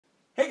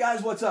Hey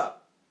guys, what's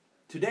up?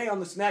 Today on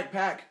the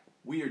SnaQ-PaQ,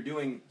 we are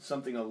doing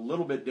something a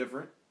little bit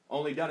different.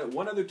 Only done it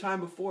one other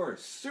time before.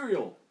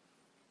 Cereal.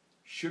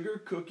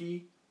 Sugar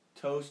Cookie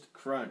Toast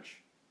Crunch.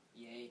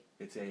 Yay.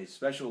 It's a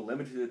special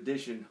limited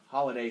edition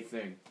holiday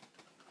thing.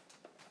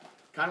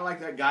 Kind of like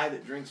that guy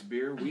that drinks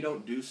beer. We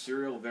don't do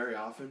cereal very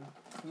often.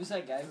 Who's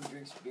that guy who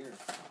drinks beer?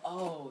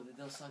 Oh, the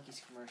Dos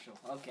Equis commercial.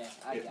 Okay,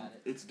 I got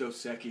it. It's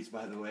Dos Equis,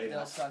 by the way.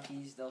 Dos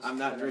Equis, Dos I'm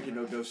not drinking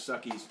no Dos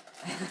Equis.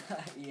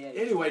 Yeah.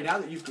 Anyway, now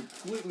that you've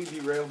completely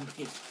derailed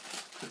me,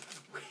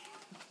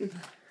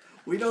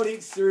 we don't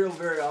eat cereal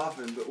very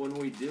often, but when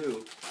we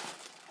do,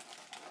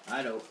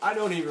 I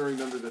don't even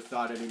remember the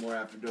thought anymore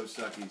after Dos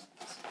Equis.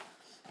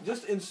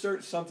 Just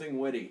insert something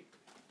witty.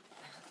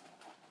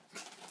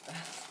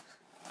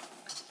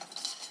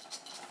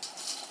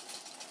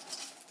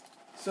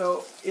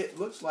 So, it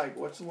looks like,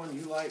 what's the one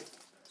you like?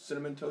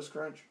 Cinnamon Toast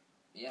Crunch?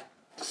 Yeah.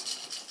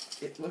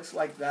 It looks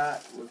like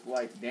that with,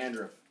 like,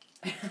 dandruff.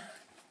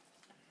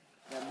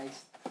 That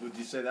makes... Would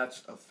you say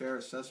that's a fair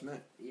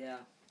assessment? Yeah.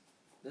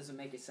 Doesn't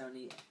make it sound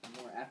any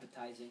more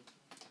appetizing.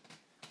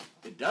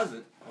 It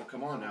doesn't? Oh,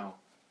 come on now.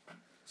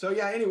 So,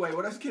 yeah, anyway,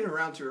 what I was getting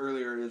around to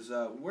earlier is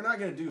we're not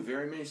going to do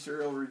very many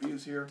cereal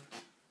reviews here.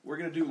 We're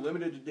going to do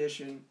limited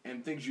edition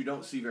and things you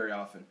don't see very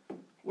often.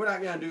 We're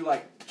not going to do,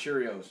 like,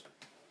 Cheerios.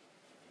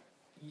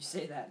 You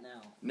say that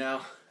now.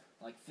 Now,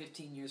 like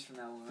 15 years from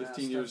now. When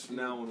 15 years from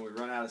now when we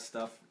run out of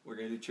stuff, we're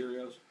going to do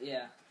Cheerios?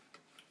 Yeah.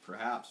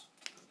 Perhaps.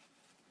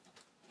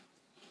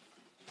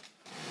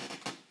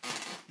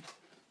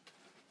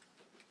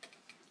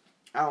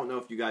 I don't know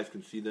if you guys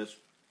can see this.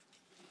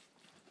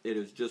 It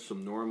is just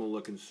some normal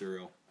looking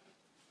cereal.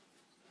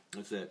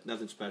 That's it.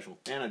 Nothing special.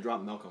 And I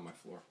dropped milk on my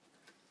floor.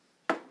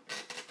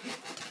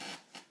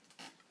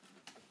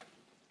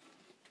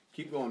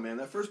 Keep going, man.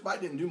 That first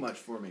bite didn't do much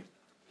for me.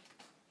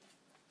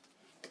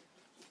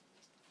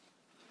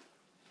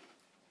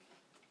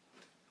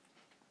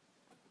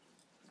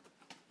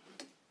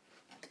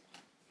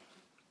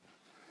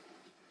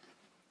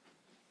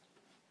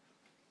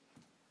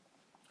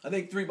 I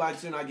think 3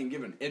 bites in I can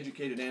give an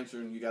educated answer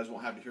and you guys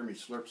won't have to hear me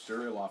slurp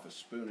cereal off a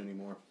spoon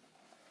anymore.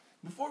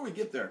 Before we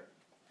get there,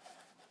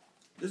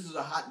 this is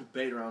a hot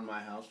debate around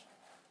my house.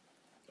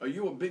 Are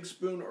you a big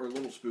spoon or a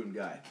little spoon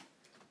guy?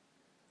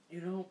 You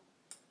know,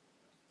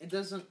 it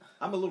doesn't...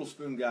 I'm a little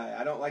spoon guy.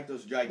 I don't like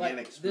those gigantic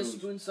like spoons. This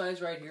spoon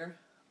size right here,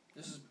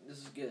 this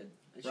is good.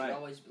 It should Right.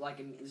 always, like,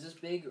 is this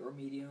big or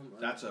medium?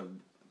 Or That's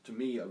to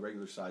me, a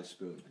regular size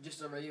spoon.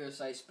 just a regular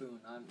size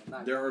spoon. I'm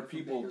not. There are for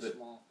people big or that,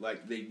 small.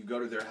 like, you go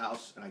to their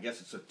house, and I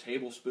guess it's a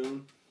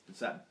tablespoon. It's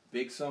that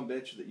big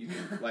sumbitch that you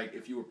can, like,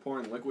 if you were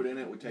pouring liquid in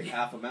it, would take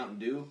half a Mountain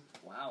Dew.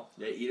 Wow.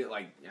 They eat it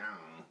like, I don't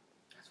know.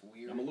 That's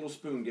weird. I'm a little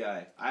spoon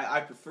guy.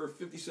 I prefer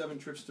 57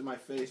 trips to my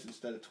face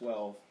instead of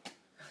 12,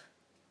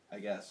 I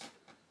guess.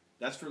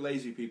 That's for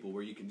lazy people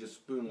where you can just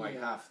spoon like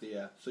half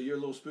the... So you're a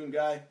little spoon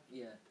guy?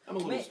 Yeah. I'm a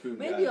little spoon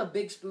guy. Maybe a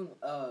big spoon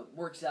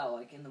works out,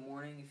 like in the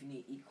morning if you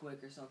need to eat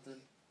quick or something.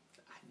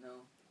 I know.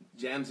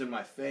 Jams in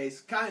my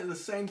face. Kind of the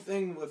same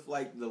thing with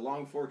like the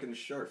long fork and the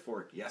short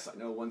fork. Yes, I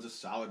know one's a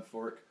solid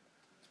fork.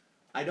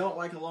 I don't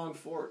like a long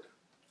fork.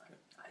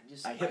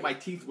 I hit my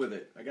teeth with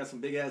it. I got some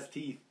big ass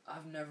teeth.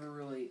 I've never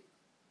really...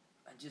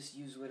 I just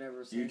use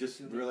whatever. You just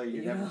really,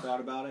 you never thought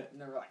about it?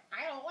 Never like,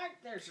 I don't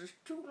like this, it's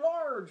too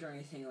large or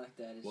anything like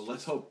that. It's well,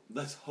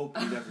 let's hope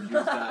you never use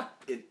that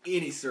in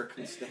any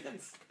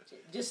circumstance.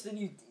 Just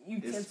the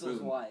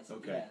utensils wise.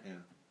 Okay,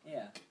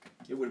 yeah.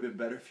 It would have been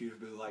better if you had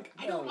been like,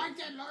 I don't like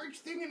that large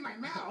thing in my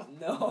mouth.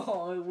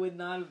 No, it would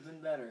not have been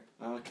better.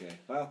 Okay,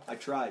 well, I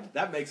tried.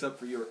 That makes up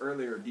for your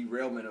earlier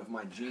derailment of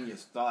my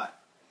genius thought.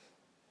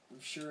 I'm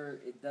sure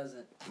it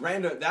doesn't.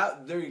 Random,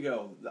 there you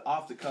go. The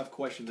off-the-cuff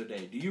question of the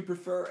day. Do you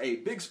prefer a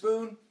big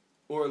spoon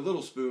or a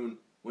little spoon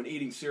when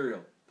eating cereal?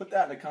 Put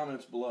that in the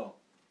comments below.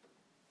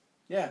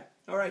 Yeah.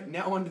 All right,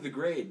 now on to the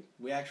grade.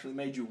 We actually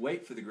made you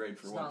wait for the grade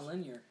for once. It's not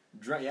linear.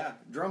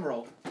 Drum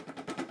roll.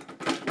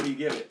 What do you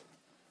give it?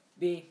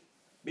 B.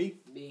 B?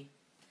 B.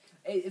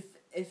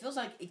 It feels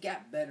like it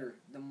got better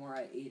the more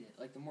I ate it.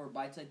 Like the more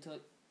bites I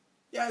took.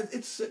 Yeah,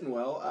 it's sitting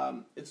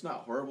well. It's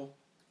not horrible.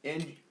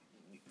 And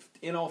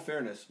in all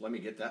fairness, let me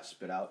get that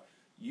spit out.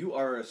 You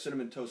are a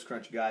Cinnamon Toast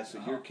Crunch guy, so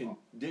you're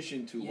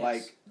conditioned to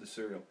like the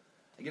cereal.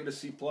 I give it a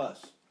C+.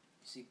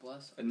 C+?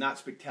 And not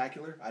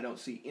spectacular. I don't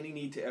see any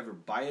need to ever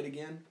buy it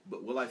again.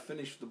 But will I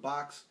finish the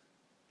box?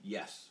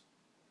 Yes.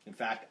 In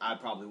fact, I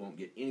probably won't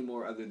get any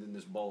more other than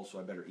this bowl, so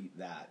I better eat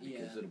that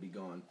because it'll be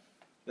gone.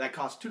 That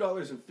costs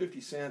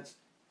 $2.50,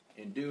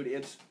 and dude,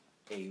 it's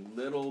a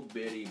little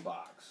bitty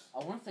box. I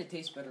wonder if they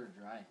taste better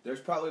dry. There's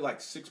probably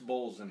like 6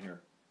 bowls in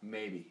here,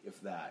 maybe,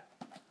 if that.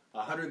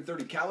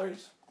 130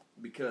 calories,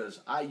 because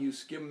I use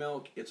skim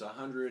milk, it's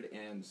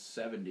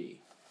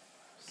 170.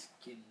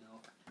 Skim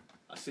milk.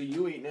 I see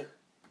you eating it.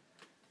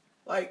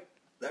 Like,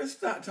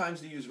 there's not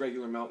times to use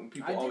regular milk, and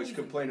people always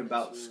complain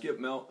about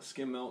skim milk.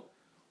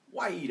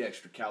 Why eat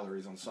extra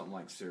calories on something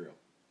like cereal?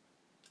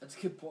 That's a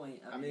good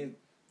point. I mean,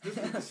 just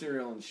eat the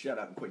cereal and shut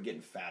up and quit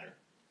getting fatter.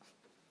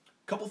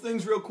 Couple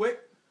things real quick.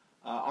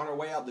 On our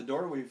way out the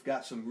door, we've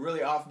got some really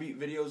offbeat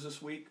videos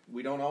this week.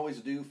 We don't always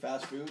do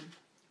fast food.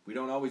 We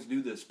don't always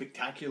do the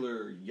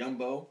spectacular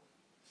Yumbo.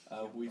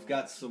 We've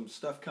got some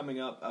stuff coming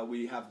up.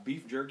 We have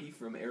beef jerky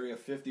from Area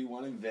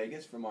 51 in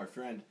Vegas from our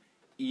friend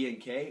Ian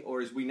K,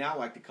 or as we now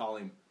like to call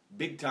him,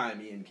 Big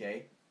Time Ian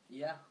K.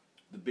 Yeah.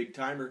 The Big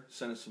Timer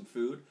sent us some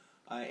food.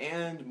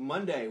 And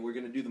Monday, we're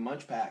going to do the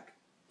Munch Pack.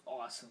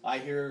 Awesome. I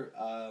hear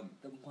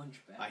the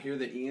Munch Pack. I hear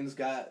that Ian's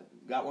got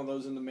one of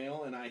those in the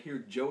mail, and I hear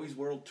Joey's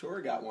World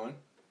Tour got one.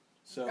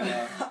 So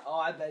oh,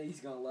 I bet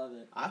he's gonna love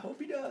it. I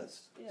hope he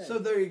does. Yeah. So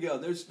there you go.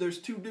 There's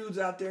two dudes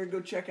out there.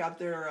 Go check out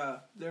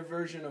their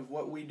version of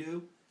what we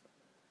do.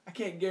 I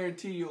can't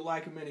guarantee you'll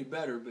like them any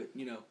better, but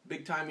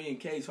Big Time Ian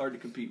K is hard to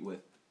compete with.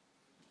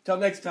 Till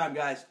next time,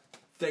 guys.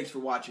 Thanks for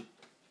watching.